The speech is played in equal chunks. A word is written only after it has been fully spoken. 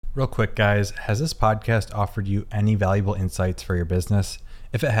Real quick, guys, has this podcast offered you any valuable insights for your business?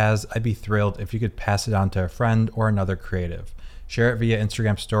 If it has, I'd be thrilled if you could pass it on to a friend or another creative. Share it via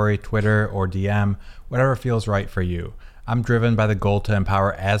Instagram story, Twitter, or DM, whatever feels right for you. I'm driven by the goal to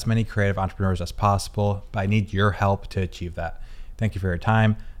empower as many creative entrepreneurs as possible, but I need your help to achieve that. Thank you for your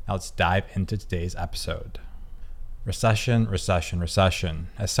time. Now let's dive into today's episode. Recession, recession, recession.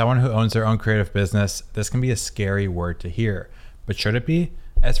 As someone who owns their own creative business, this can be a scary word to hear. But should it be?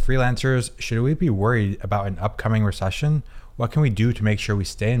 As freelancers, should we be worried about an upcoming recession? What can we do to make sure we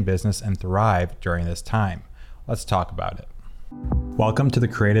stay in business and thrive during this time? Let's talk about it. Welcome to the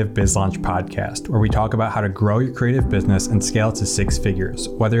Creative Biz Launch Podcast, where we talk about how to grow your creative business and scale it to six figures.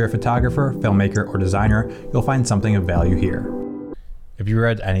 Whether you're a photographer, filmmaker, or designer, you'll find something of value here. If you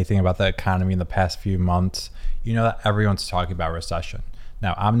read anything about the economy in the past few months, you know that everyone's talking about recession.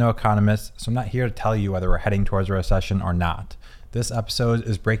 Now, I'm no economist, so I'm not here to tell you whether we're heading towards a recession or not. This episode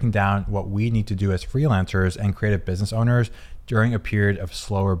is breaking down what we need to do as freelancers and creative business owners during a period of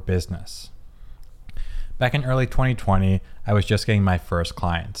slower business. Back in early 2020, I was just getting my first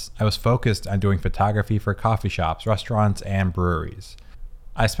clients. I was focused on doing photography for coffee shops, restaurants, and breweries.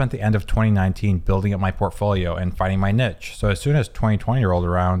 I spent the end of 2019 building up my portfolio and finding my niche. So as soon as 2020 rolled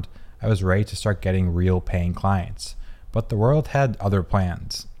around, I was ready to start getting real paying clients. But the world had other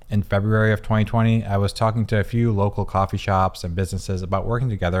plans. In February of 2020, I was talking to a few local coffee shops and businesses about working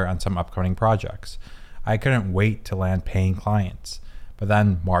together on some upcoming projects. I couldn't wait to land paying clients. But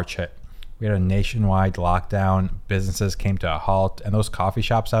then March hit. We had a nationwide lockdown, businesses came to a halt, and those coffee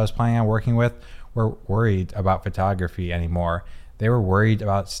shops I was planning on working with were worried about photography anymore. They were worried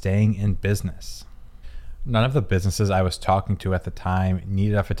about staying in business. None of the businesses I was talking to at the time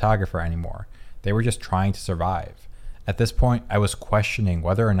needed a photographer anymore. They were just trying to survive. At this point, I was questioning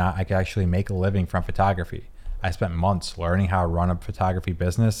whether or not I could actually make a living from photography. I spent months learning how to run a photography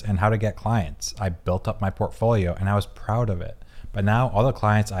business and how to get clients. I built up my portfolio and I was proud of it. But now all the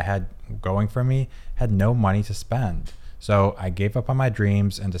clients I had going for me had no money to spend. So I gave up on my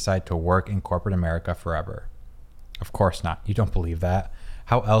dreams and decided to work in corporate America forever. Of course not. You don't believe that.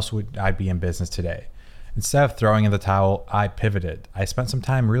 How else would I be in business today? Instead of throwing in the towel, I pivoted. I spent some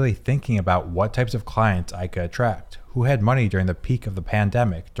time really thinking about what types of clients I could attract. Who had money during the peak of the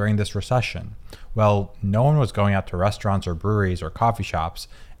pandemic, during this recession? Well, no one was going out to restaurants or breweries or coffee shops.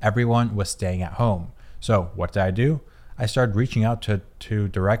 Everyone was staying at home. So what did I do? I started reaching out to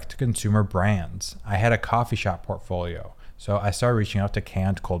direct-to-consumer brands. I had a coffee shop portfolio. So I started reaching out to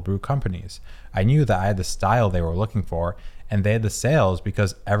canned cold brew companies. I knew that I had the style they were looking for, and they had the sales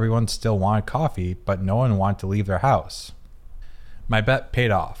because everyone still wanted coffee, but no one wanted to leave their house. My bet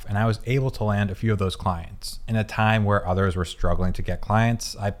paid off, and I was able to land a few of those clients. In a time where others were struggling to get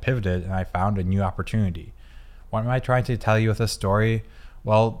clients, I pivoted and I found a new opportunity. What am I trying to tell you with this story?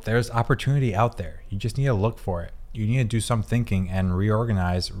 Well, there's opportunity out there. You just need to look for it. You need to do some thinking and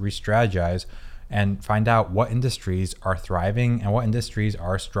reorganize, re-strategize, and find out what industries are thriving and what industries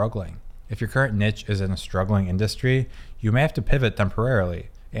are struggling. If your current niche is in a struggling industry, you may have to pivot temporarily.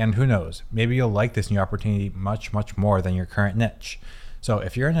 And who knows, maybe you'll like this new opportunity much, much more than your current niche. So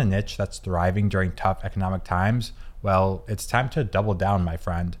if you're in a niche that's thriving during tough economic times, well, it's time to double down, my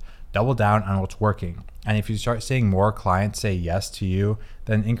friend. Double down on what's working. And if you start seeing more clients say yes to you,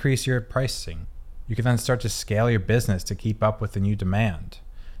 then increase your pricing. You can then start to scale your business to keep up with the new demand.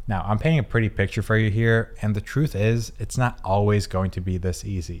 Now, I'm painting a pretty picture for you here, and the truth is, it's not always going to be this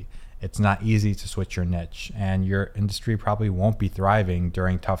easy. It's not easy to switch your niche, and your industry probably won't be thriving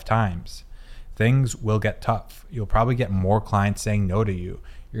during tough times. Things will get tough. You'll probably get more clients saying no to you.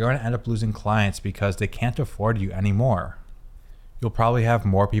 You're going to end up losing clients because they can't afford you anymore. You'll probably have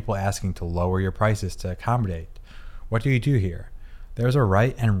more people asking to lower your prices to accommodate. What do you do here? There's a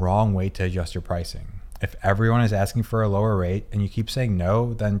right and wrong way to adjust your pricing. If everyone is asking for a lower rate and you keep saying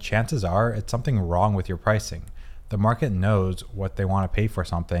no, then chances are it's something wrong with your pricing. The market knows what they want to pay for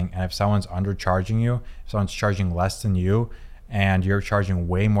something, and if someone's undercharging you, if someone's charging less than you, and you're charging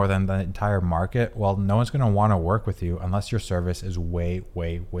way more than the entire market, well, no one's going to want to work with you unless your service is way,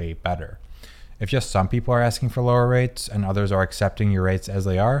 way, way better. If just some people are asking for lower rates and others are accepting your rates as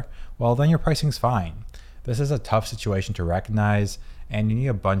they are, well, then your pricing's fine. This is a tough situation to recognize, and you need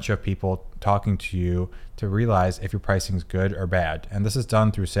a bunch of people talking to you to realize if your pricing is good or bad. And this is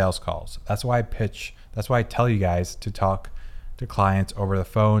done through sales calls. That's why I tell you guys to talk to clients over the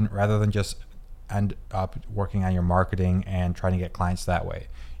phone rather than just end up working on your marketing and trying to get clients that way.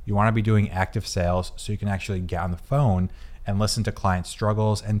 You want to be doing active sales so you can actually get on the phone and listen to client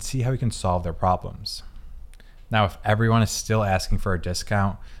struggles and see how you can solve their problems. Now, if everyone is still asking for a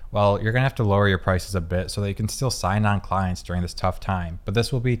discount, well, you're going to have to lower your prices a bit so that you can still sign on clients during this tough time, but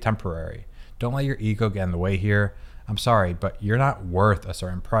this will be temporary. Don't let your ego get in the way here. I'm sorry, but you're not worth a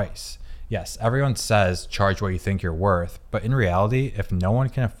certain price. Yes, everyone says charge what you think you're worth, but in reality, if no one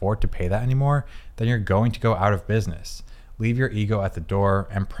can afford to pay that anymore, then you're going to go out of business. Leave your ego at the door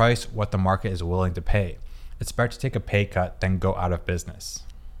and price what the market is willing to pay. It's better to take a pay cut than go out of business.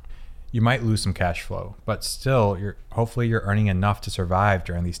 You might lose some cash flow, but still, hopefully you're earning enough to survive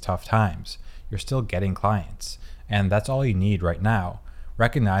during these tough times. You're still getting clients, and that's all you need right now.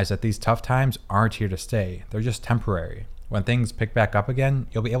 Recognize that these tough times aren't here to stay. They're just temporary. When things pick back up again,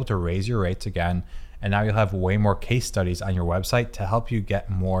 you'll be able to raise your rates again, and now you'll have way more case studies on your website to help you get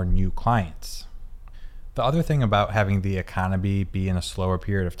more new clients. The other thing about having the economy be in a slower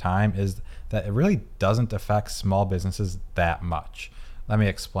period of time is that it really doesn't affect small businesses that much. Let me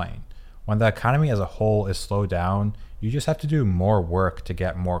explain. When the economy as a whole is slowed down, you just have to do more work to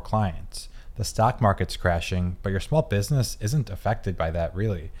get more clients. The stock market's crashing, but your small business isn't affected by that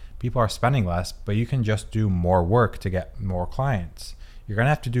really. People are spending less, but you can just do more work to get more clients. You're going to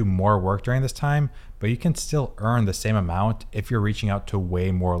have to do more work during this time, but you can still earn the same amount if you're reaching out to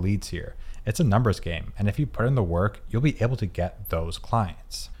way more leads here. It's a numbers game, and if you put in the work, you'll be able to get those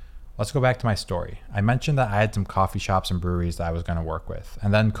clients. Let's go back to my story. I mentioned that I had some coffee shops and breweries that I was going to work with,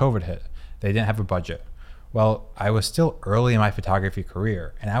 and then COVID hit. They didn't have a budget. Well, I was still early in my photography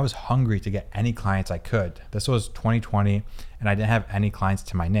career, and I was hungry to get any clients I could. This was 2020, and I didn't have any clients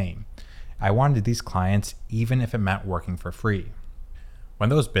to my name. I wanted these clients even if it meant working for free. When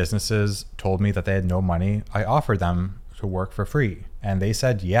those businesses told me that they had no money, I offered them to work for free, and they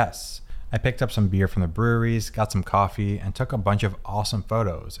said yes. I picked up some beer from the breweries, got some coffee, and took a bunch of awesome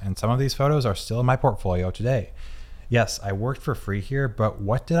photos, and some of these photos are still in my portfolio today. Yes, I worked for free here, but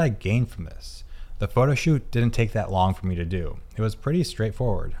what did I gain from this? The photo shoot didn't take that long for me to do. It was pretty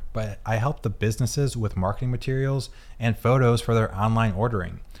straightforward, but I helped the businesses with marketing materials and photos for their online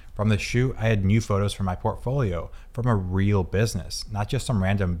ordering. From the shoot, I had new photos from my portfolio, from a real business, not just some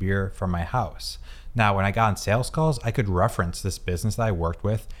random beer from my house. Now, when I got on sales calls, I could reference this business that I worked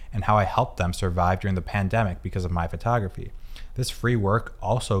with and how I helped them survive during the pandemic because of my photography. This free work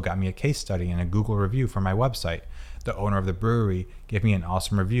also got me a case study and a Google review for my website. The owner of the brewery gave me an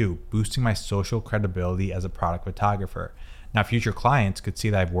awesome review, boosting my social credibility as a product photographer. Now, future clients could see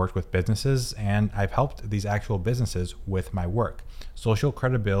that I've worked with businesses and I've helped these actual businesses with my work. Social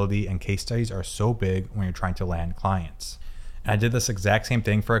credibility and case studies are so big when you're trying to land clients. And I did this exact same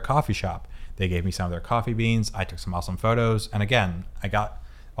thing for a coffee shop. They gave me some of their coffee beans. I took some awesome photos. And again, I got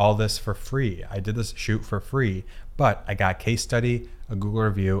all this for free. I did this shoot for free, but I got a case study, a Google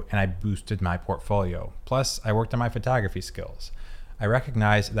review, and I boosted my portfolio. Plus, I worked on my photography skills. I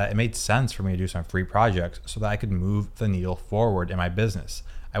recognized that it made sense for me to do some free projects so that I could move the needle forward in my business.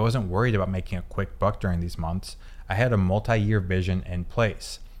 I wasn't worried about making a quick buck during these months. I had a multi-year vision in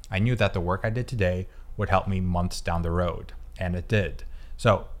place. I knew that the work I did today would help me months down the road, and it did.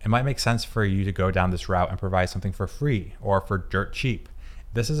 So it might make sense for you to go down this route and provide something for free or for dirt cheap.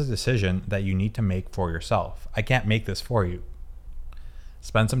 This is a decision that you need to make for yourself. I can't make this for you.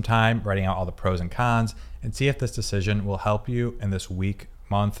 Spend some time writing out all the pros and cons and see if this decision will help you in this week,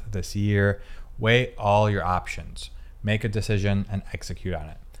 month, this year. Weigh all your options. Make a decision and execute on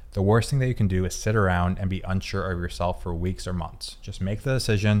it. The worst thing that you can do is sit around and be unsure of yourself for weeks or months. Just make the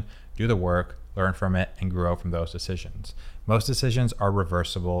decision, do the work, learn from it, and grow from those decisions. Most decisions are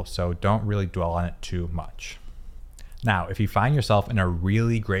reversible, so don't really dwell on it too much. Now, if you find yourself in a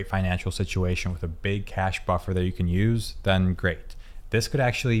really great financial situation with a big cash buffer that you can use, then great. This could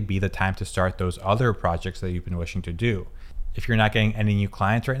actually be the time to start those other projects that you've been wishing to do. If you're not getting any new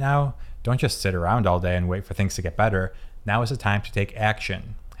clients right now, don't just sit around all day and wait for things to get better. Now is the time to take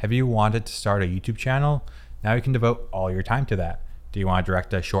action. Have you wanted to start a YouTube channel? Now you can devote all your time to that. Do you want to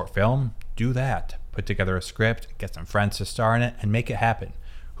direct a short film? Do that. Put together a script, get some friends to star in it, and make it happen.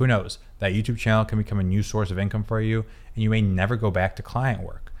 Who knows? That YouTube channel can become a new source of income for you, and you may never go back to client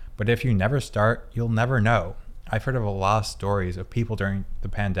work. But if you never start, you'll never know. I've heard of a lot of stories of people during the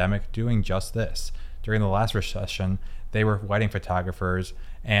pandemic doing just this. During the last recession, they were wedding photographers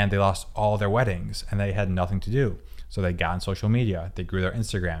and they lost all their weddings and they had nothing to do. So they got on social media, they grew their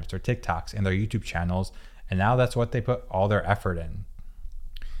Instagrams, their TikToks, and their YouTube channels, and now that's what they put all their effort in.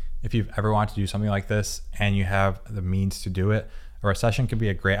 If you've ever wanted to do something like this and you have the means to do it, a recession could be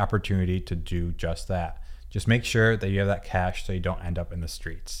a great opportunity to do just that. Just make sure that you have that cash so you don't end up in the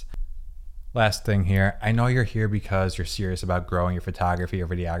streets. Last thing here, I know you're here because you're serious about growing your photography or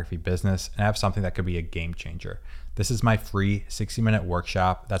videography business, and I have something that could be a game changer. This is my free 60-minute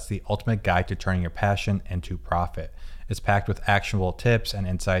workshop that's the ultimate guide to turning your passion into profit. It's packed with actionable tips and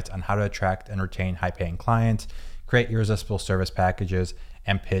insights on how to attract and retain high-paying clients, create irresistible service packages,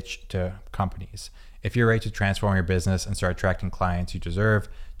 and pitch to companies. If you're ready to transform your business and start attracting clients you deserve,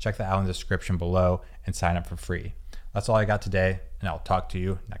 check that out in the description below and sign up for free. That's all I got today, and I'll talk to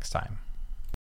you next time.